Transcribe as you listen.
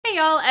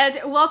y'all, and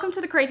welcome to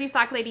the Crazy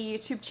Sock Lady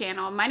YouTube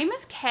channel. My name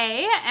is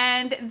Kay,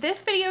 and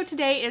this video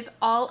today is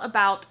all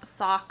about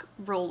sock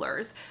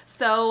rollers.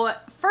 So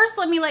first,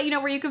 let me let you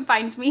know where you can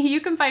find me. You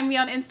can find me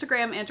on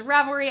Instagram and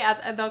Ravelry as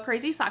the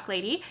Crazy Sock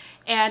Lady,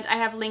 and I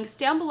have links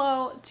down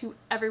below to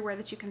everywhere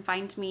that you can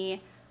find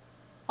me.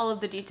 All of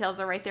the details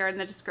are right there in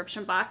the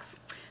description box.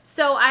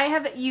 So I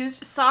have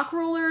used sock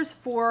rollers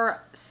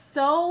for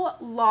so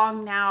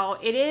long now.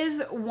 It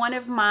is one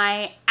of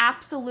my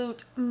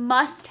absolute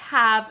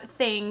must-have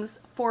things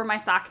for my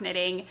sock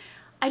knitting.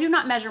 I do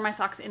not measure my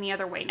socks any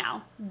other way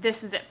now.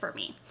 This is it for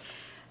me.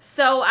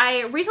 So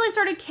I recently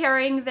started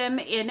carrying them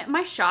in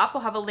my shop.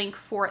 I'll have a link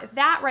for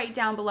that right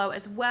down below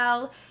as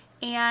well.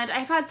 And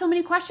I've had so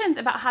many questions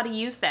about how to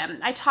use them.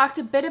 I talked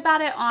a bit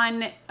about it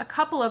on a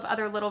couple of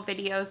other little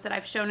videos that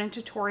I've shown in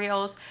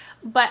tutorials,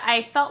 but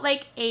I felt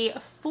like a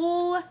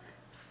full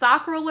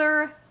sock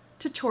roller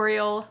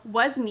tutorial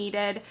was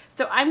needed.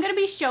 So I'm going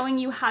to be showing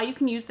you how you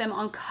can use them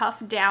on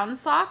cuff down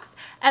socks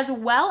as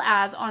well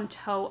as on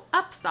toe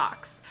up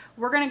socks.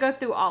 We're going to go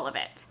through all of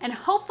it, and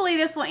hopefully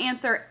this will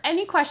answer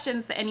any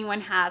questions that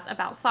anyone has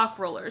about sock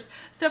rollers.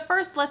 So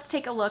first, let's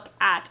take a look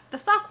at the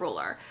sock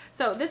roller.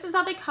 So this is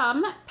how they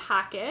come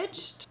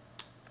packaged,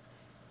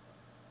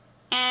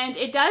 and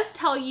it does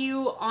tell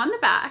you on the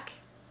back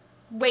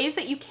ways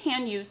that you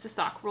can use the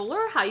sock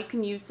roller, how you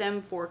can use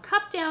them for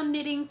cuff down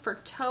knitting, for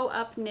toe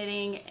up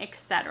knitting,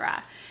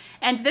 etc.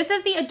 And this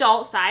is the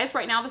adult size.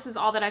 Right now this is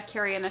all that I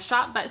carry in the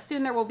shop, but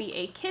soon there will be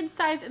a kid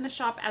size in the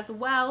shop as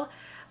well.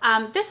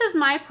 This is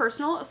my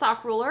personal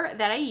sock roller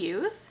that I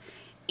use,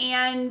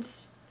 and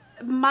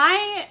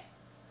my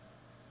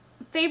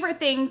favorite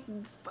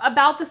thing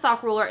about the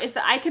sock roller is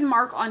that I can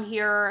mark on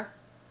here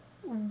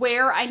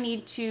where I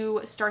need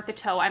to start the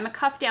toe. I'm a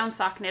cuff down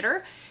sock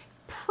knitter,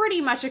 pretty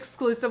much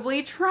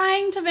exclusively,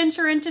 trying to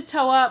venture into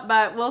toe up,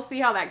 but we'll see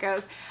how that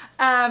goes.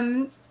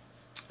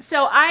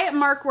 So I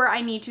mark where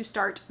I need to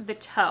start the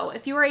toe.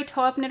 If you are a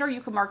toe up knitter,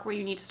 you can mark where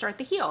you need to start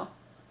the heel.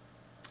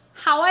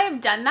 How I have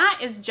done that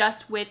is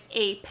just with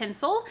a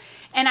pencil,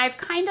 and I've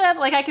kind of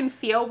like, I can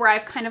feel where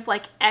I've kind of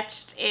like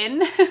etched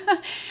in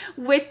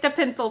with the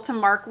pencil to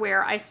mark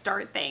where I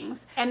start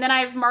things. And then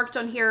I've marked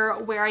on here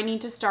where I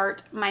need to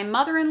start my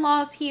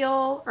mother-in-law's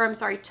heel, or I'm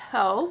sorry,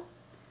 toe,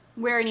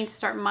 where I need to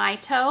start my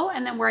toe,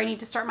 and then where I need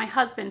to start my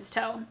husband's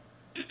toe.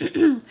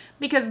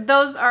 Because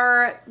those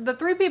are the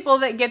three people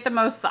that get the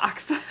most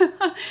socks.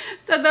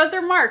 So those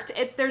are marked.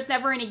 There's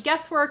never any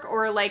guesswork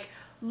or like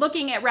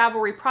looking at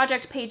Ravelry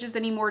project pages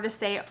anymore to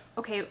say,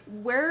 okay,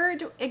 where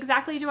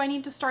exactly do I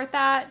need to start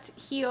that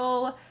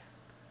heel?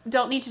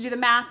 Don't need to do the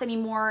math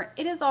anymore.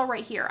 It is all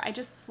right here. I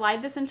just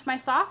slide this into my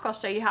sock. I'll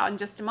show you how in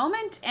just a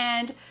moment,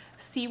 and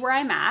see where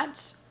I'm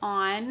at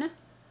on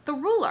the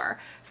ruler.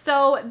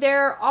 So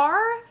there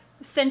are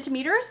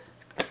centimeters.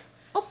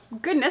 Oh,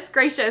 goodness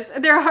gracious.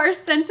 There are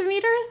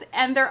centimeters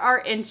and there are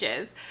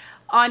inches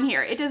on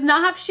here. It does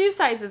not have shoe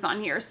sizes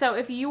on here. So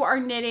if you are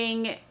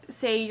knitting,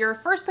 say, your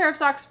first pair of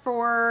socks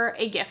for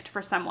a gift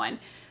for someone,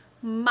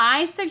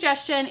 my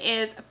suggestion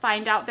is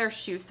find out their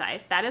shoe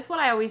size. That is what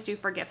I always do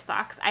for gift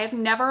socks. I have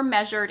never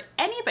measured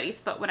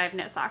anybody's foot when I've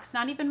knit socks,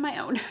 not even my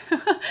own.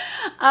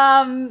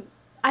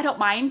 I don't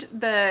mind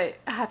the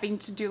having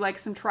to do like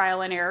some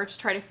trial and error to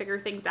try to figure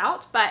things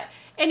out. But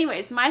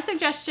anyways, my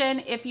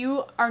suggestion, if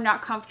you are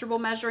not comfortable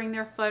measuring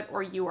their foot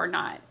or you are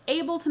not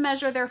able to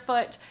measure their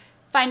foot,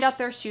 find out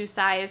their shoe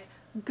size.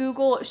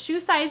 Google shoe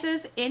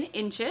sizes in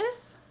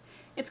inches.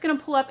 It's going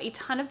to pull up a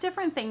ton of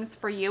different things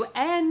for you,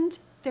 and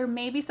there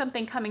may be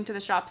something coming to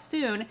the shop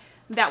soon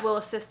that will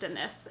assist in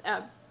this,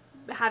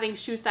 having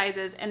shoe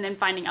sizes and then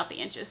finding out the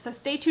inches. So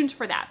stay tuned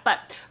for that. But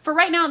for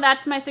right now,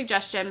 that's my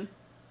suggestion.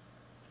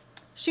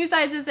 Shoe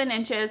sizes in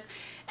inches,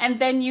 and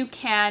then you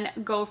can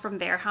go from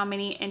there. How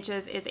many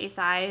inches is a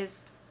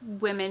size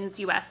women's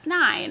US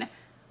 9?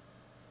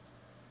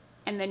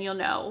 And then you'll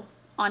know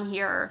on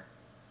here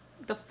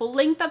the full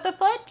length of the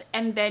foot,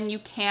 and then you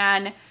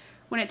can,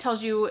 when it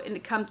tells you and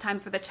it comes time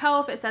for the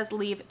toe, if it says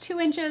leave 2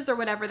 inches or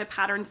whatever the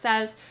pattern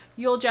says,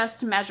 you'll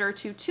just measure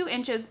to 2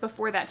 inches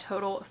before that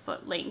total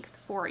foot length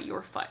for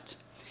your foot.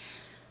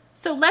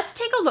 So let's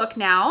take a look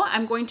now.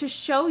 I'm going to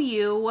show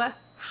you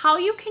how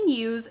you can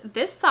use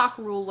this sock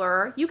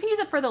ruler. You can use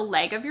it for the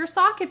leg of your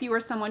sock if you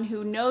are someone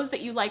who knows that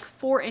you like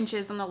 4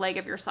 inches on the leg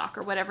of your sock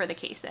or whatever the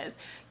case is.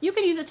 You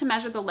can use it to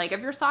measure the leg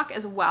of your sock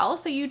as well,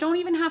 so you don't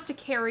even have to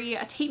carry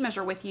a tape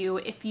measure with you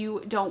if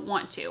you don't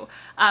want to.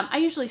 I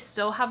usually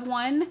still have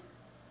one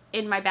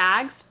in my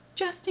bags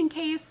just in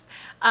case.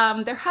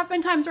 There have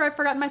been times where I've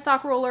forgotten my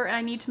sock ruler and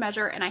I need to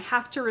measure and I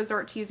have to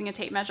resort to using a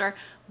tape measure,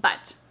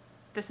 but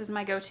this is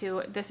my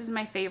go-to. This is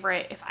my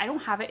favorite. If I don't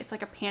have it, it's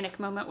like a panic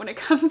moment when it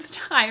comes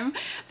time,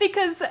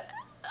 because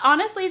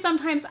honestly,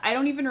 sometimes I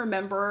don't even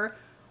remember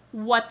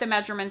what the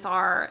measurements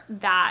are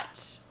that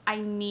I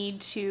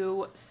need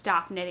to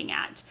stop knitting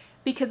at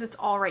because it's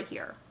all right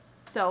here.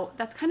 So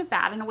that's kind of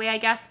bad in a way, I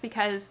guess,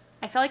 because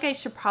I feel like I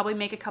should probably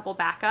make a couple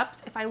backups.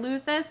 If I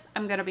lose this,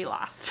 I'm gonna be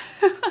lost.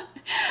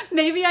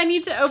 Maybe I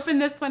need to open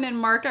this one and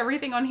mark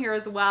everything on here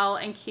as well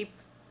and keep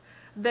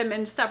them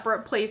in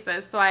separate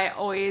places, so I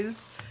always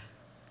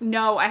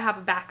know I have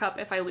a backup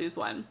if I lose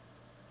one.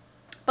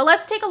 But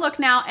let's take a look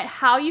now at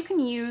how you can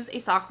use a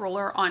sock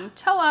roller on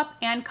toe up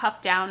and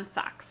cuff down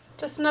socks.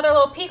 Just another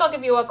little peek, I'll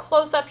give you a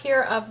close up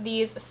here of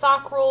these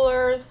sock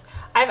rollers.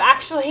 I've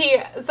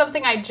actually,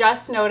 something I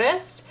just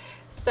noticed,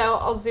 so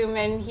I'll zoom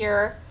in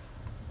here.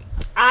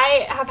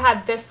 I have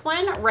had this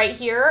one right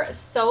here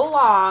so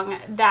long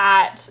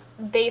that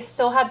they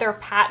still had their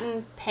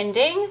patent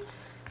pending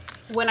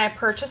when I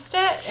purchased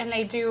it, and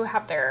they do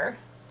have their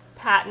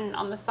patent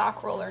on the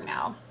sock roller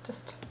now.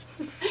 Just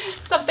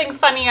something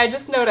funny I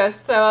just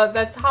noticed. So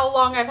that's how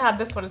long I've had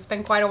this one. It's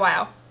been quite a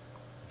while.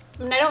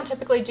 I mean, I don't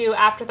typically do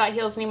afterthought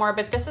heels anymore,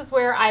 but this is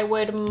where I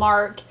would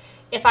mark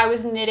if I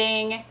was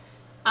knitting.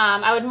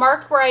 I would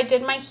mark where I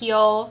did my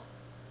heel.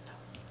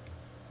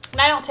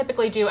 And I don't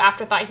typically do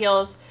afterthought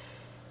heels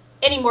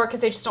anymore because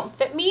they just don't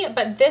fit me,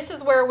 but this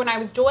is where when I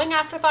was doing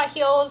afterthought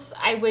heels,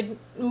 I would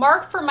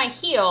mark for my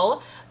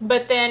heel,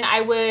 but then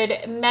I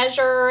would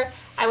measure,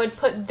 I would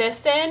put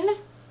this in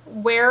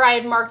where I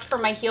had marked for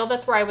my heel.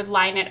 That's where I would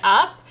line it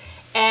up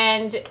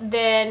and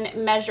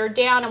then measure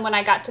down, and when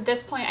I got to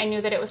this point, I knew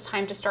that it was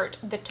time to start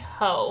the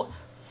toe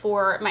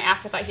for my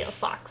afterthought heel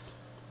socks.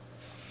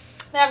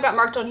 Then I've got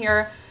marked on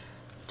here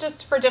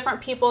just for different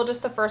people,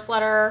 just the first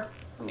letter.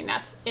 I mean,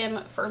 that's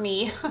M for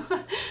me.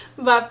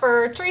 But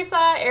for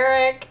Teresa,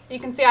 Eric,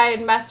 you can see I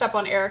had messed up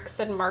on Eric's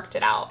and marked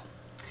it out.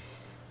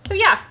 So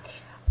yeah,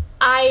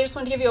 I just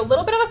wanted to give you a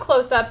little bit of a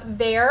close-up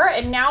there.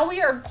 And now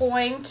we are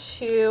going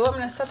to, I'm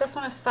going to set this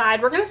one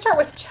aside. We're going to start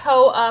with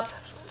toe up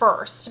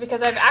first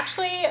because I've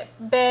actually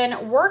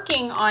been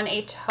working on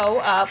a toe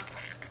up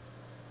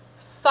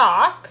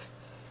sock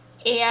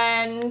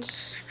and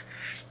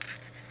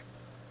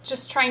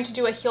just trying to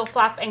do a heel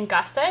flap and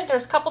gusset.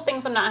 There's a couple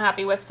things I'm not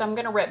happy with, so I'm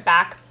going to rip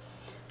back.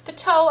 The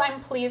toe I'm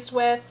pleased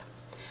with,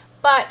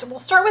 but we'll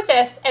start with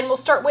this, and we'll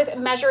start with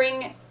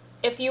measuring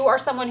if you are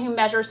someone who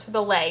measures for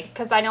the leg,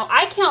 because I know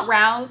I count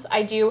rounds.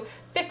 I do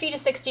 50 to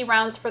 60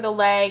 rounds for the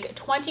leg,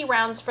 20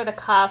 rounds for the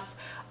cuff,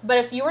 but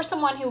if you are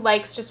someone who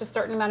likes just a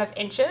certain amount of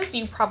inches,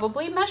 you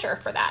probably measure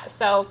for that.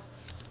 So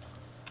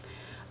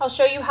I'll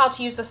show you how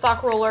to use the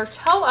sock roller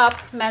toe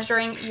up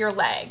measuring your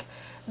leg.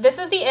 This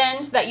is the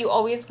end that you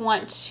always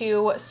want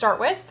to start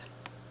with.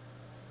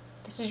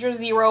 This is your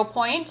 0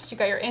 point. You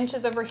got your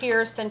inches over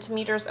here,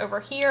 centimeters over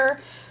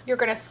here. You're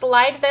going to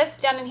slide this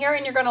down in here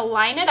and you're going to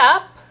line it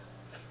up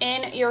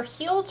in your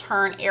heel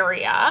turn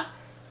area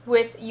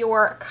with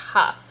your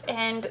cuff.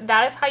 And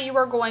that is how you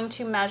are going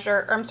to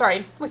measure, or I'm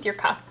sorry, with your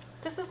cuff.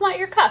 This is not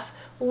your cuff,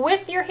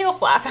 with your heel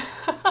flap.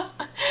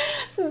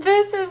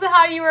 This is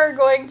how you are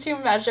going to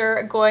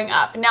measure going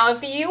up. Now,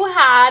 if you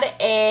had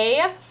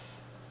a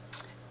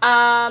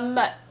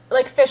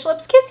like fish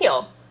lips kiss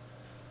heel,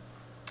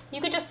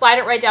 you could just slide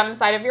it right down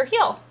inside of your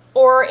heel.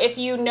 Or if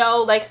you know,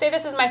 like say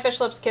this is my fish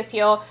lips kiss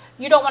heel,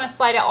 you don't want to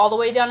slide it all the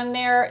way down in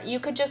there, you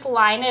could just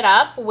line it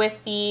up with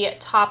the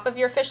top of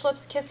your fish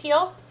lips kiss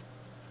heel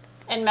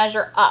and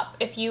measure up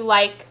if you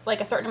like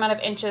a certain amount of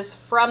inches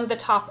from the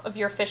top of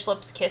your fish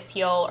lips kiss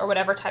heel or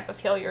whatever type of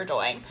heel you're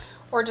doing.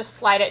 Or just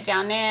slide it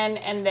down in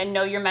and then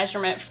know your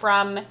measurement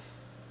from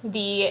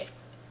the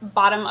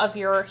bottom of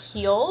your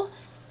heel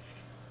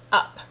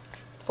up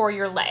for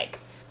your leg.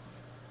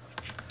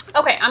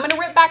 Okay, I'm going to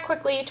rip back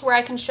quickly to where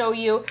I can show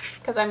you,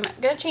 because I'm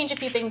going to change a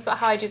few things about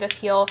how I do this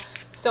heel.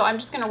 So I'm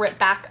just going to rip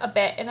back a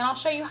bit and then I'll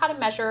show you how to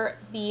measure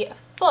the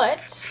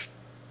foot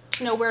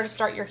to know where to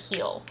start your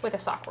heel with a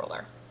sock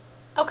roller.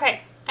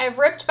 Okay, I've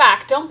ripped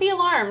back. Don't be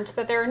alarmed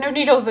that there are no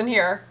needles in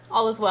here.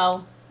 All is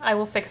well. I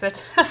will fix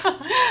it.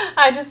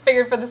 I just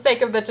figured for the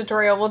sake of the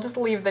tutorial, we'll just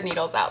leave the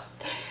needles out.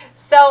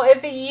 So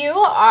if you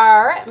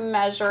are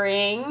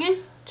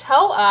measuring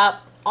toe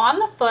up on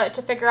the foot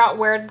to figure out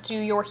where to do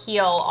your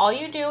heel, all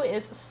you do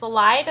is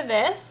slide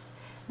this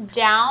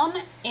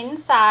down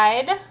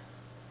inside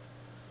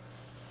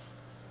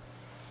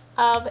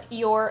of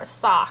your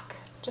sock.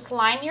 Just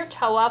line your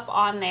toe up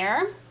on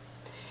there.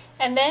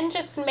 And then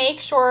just make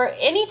sure,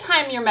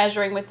 anytime you're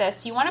measuring with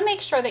this, you want to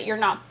make sure that you're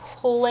not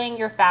pulling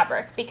your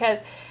fabric, because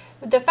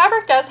the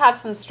fabric does have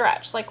some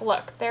stretch. Like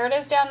look, there it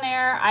is down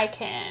there. I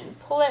can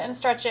pull it and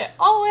stretch it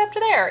all the way up to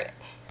there,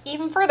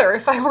 even further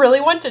if I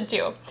really wanted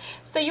to.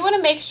 So you want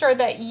to make sure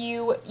that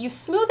you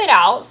smooth it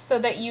out so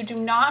that you do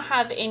not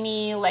have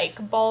any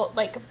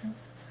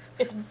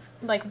it's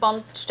like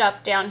bunched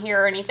up down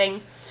here or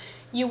anything.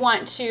 You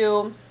want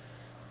to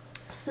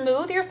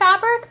smooth your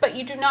fabric, but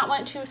you do not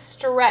want to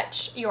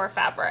stretch your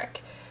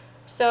fabric.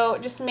 So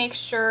just make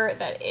sure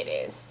that it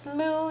is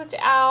smoothed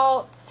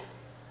out,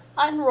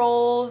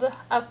 unrolled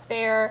up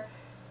there,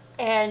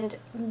 and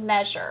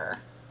measure.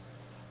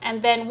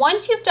 And then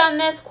once you've done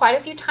this quite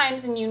a few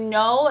times and you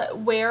know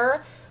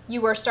where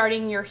you are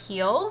starting your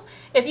heel,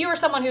 if you are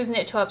someone who's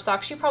knit toe up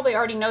socks, you probably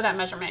already know that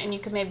measurement and you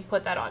can maybe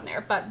put that on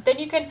there. But then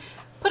you can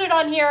put it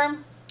on here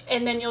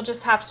and then you'll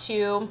just have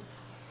to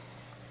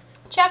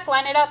check,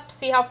 line it up,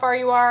 see how far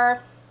you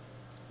are,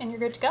 and you're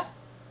good to go.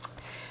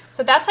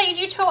 So that's how you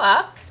do toe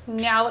up.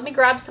 Now let me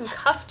grab some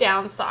cuff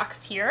down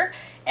socks here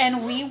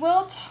and we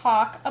will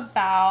talk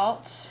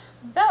about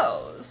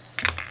those.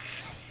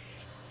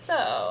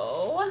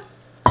 So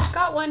I've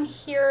got one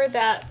here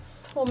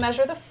that we'll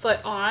measure the foot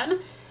on.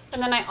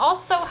 And then I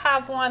also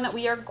have one that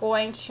we are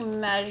going to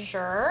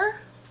measure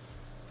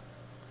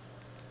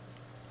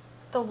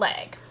the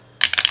leg.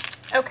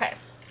 Okay,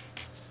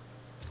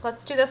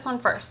 let's do this one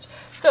first.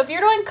 So if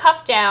you're doing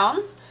cuff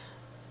down,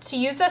 to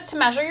use this to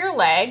measure your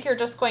leg, you're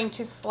just going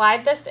to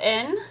slide this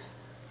in.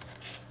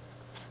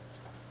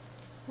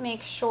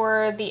 Make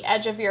sure the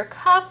edge of your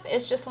cuff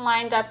is just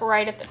lined up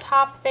right at the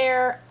top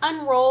there.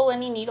 Unroll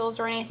any needles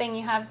or anything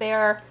you have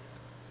there.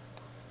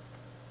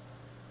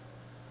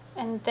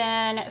 And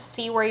then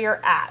see where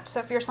you're at. So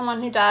if you're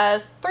someone who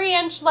does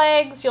 3-inch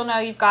legs, you'll know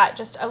you've got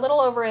just a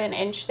little over an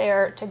inch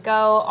there to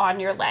go on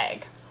your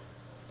leg.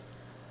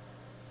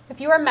 If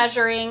you are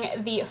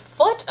measuring the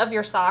foot of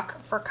your sock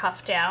for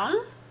cuff down,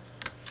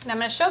 and I'm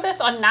going to show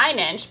this on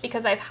 9-inch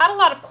because I've had a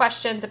lot of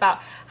questions about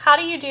how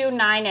do you do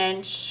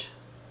 9-inch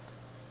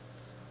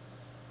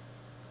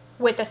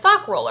with a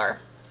sock roller.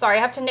 Sorry,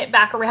 I have to knit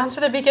back around to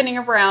the beginning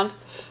of round.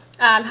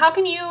 How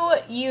can you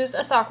use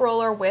a sock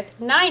roller with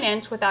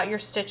 9-inch without your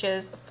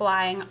stitches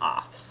flying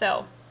off?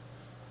 So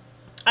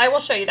I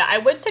will show you that. I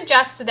would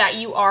suggest that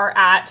you are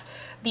at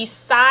the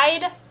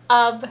side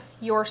of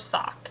your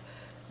sock.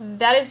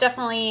 That is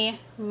definitely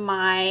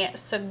my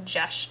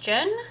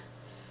suggestion.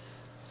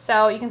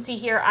 So you can see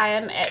here I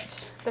am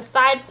at the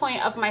side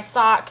point of my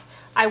sock.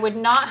 I would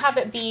not have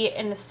it be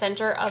in the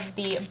center of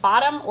the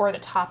bottom or the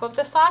top of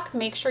the sock.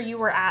 Make sure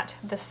you are at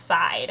the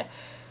side.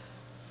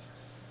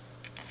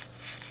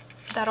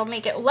 That'll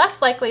make it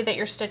less likely that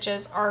your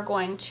stitches are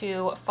going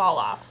to fall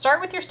off.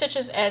 Start with your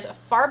stitches as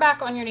far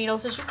back on your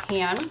needles as you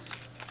can. And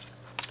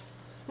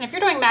if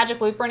you're doing magic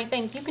loop or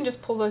anything, you can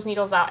just pull those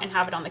needles out and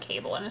have it on the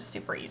cable, and it's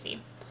super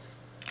easy.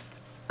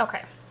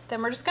 Okay,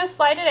 then we're just going to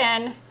slide it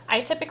in.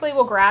 I typically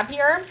will grab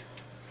here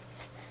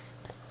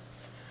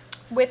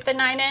with the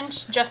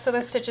 9-inch just so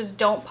the stitches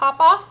don't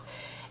pop off.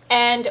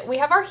 And we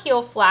have our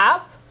heel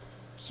flap,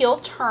 heel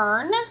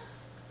turn,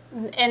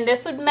 and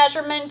this would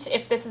measurement,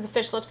 if this is a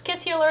Fish Lips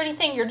Kiss heel or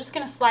anything, you're just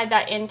going to slide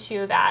that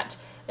into that.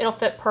 It'll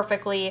fit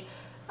perfectly,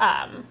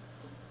 and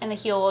the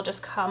heel will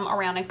just come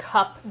around and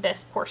cup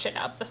this portion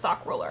of the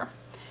sock roller.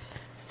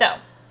 So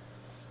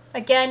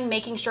again,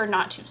 making sure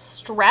not to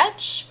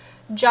stretch,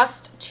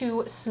 just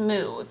to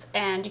smooth.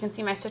 And you can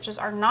see my stitches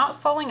are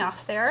not falling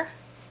off there.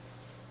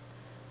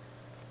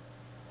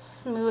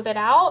 Smooth it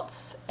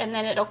out, and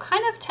then it'll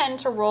kind of tend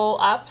to roll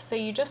up, so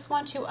you just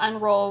want to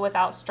unroll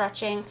without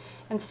stretching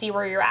and see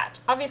where you're at.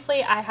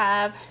 Obviously I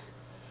have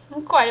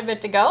quite a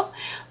bit to go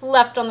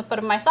left on the foot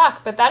of my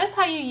sock, but that is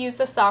how you use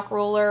the sock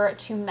roller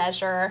to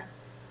measure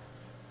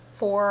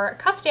for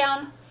cuff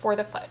down for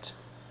the foot.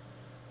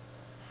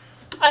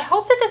 I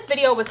hope that this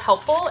video was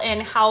helpful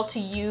in how to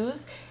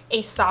use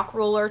a sock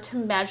roller to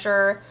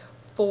measure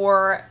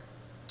for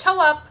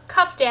toe up,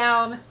 cuff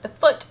down, the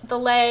foot, the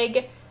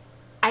leg.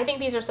 I think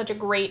these are such a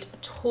great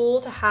tool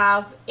to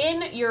have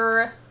in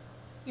your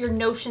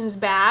notions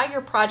bag,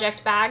 your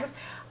project bags.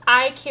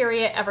 I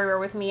carry it everywhere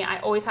with me. I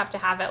always have to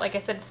have it. Like I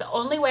said, it's the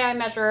only way I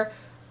measure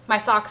my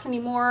socks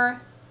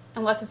anymore,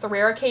 unless it's a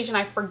rare occasion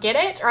I forget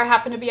it or I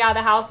happen to be out of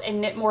the house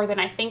and knit more than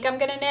I think I'm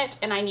gonna knit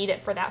and I need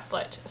it for that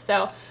foot.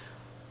 So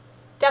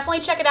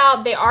definitely check it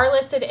out. They are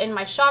listed in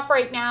my shop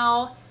right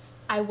now.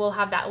 I will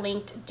have that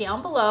linked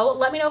down below.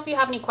 Let me know if you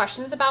have any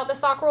questions about the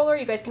sock roller.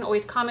 You guys can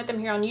always comment them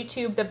here on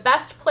YouTube. The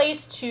best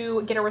place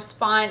to get a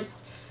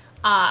response,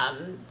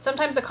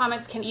 sometimes the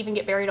comments can even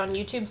get buried on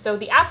YouTube, so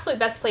the absolute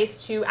best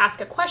place to ask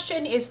a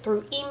question is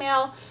through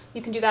email.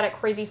 You can do that at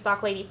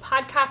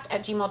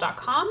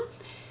crazysockladypodcast@gmail.com.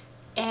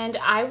 And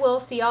I will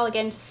see y'all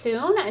again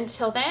soon.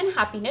 Until then,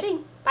 happy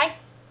knitting. Bye.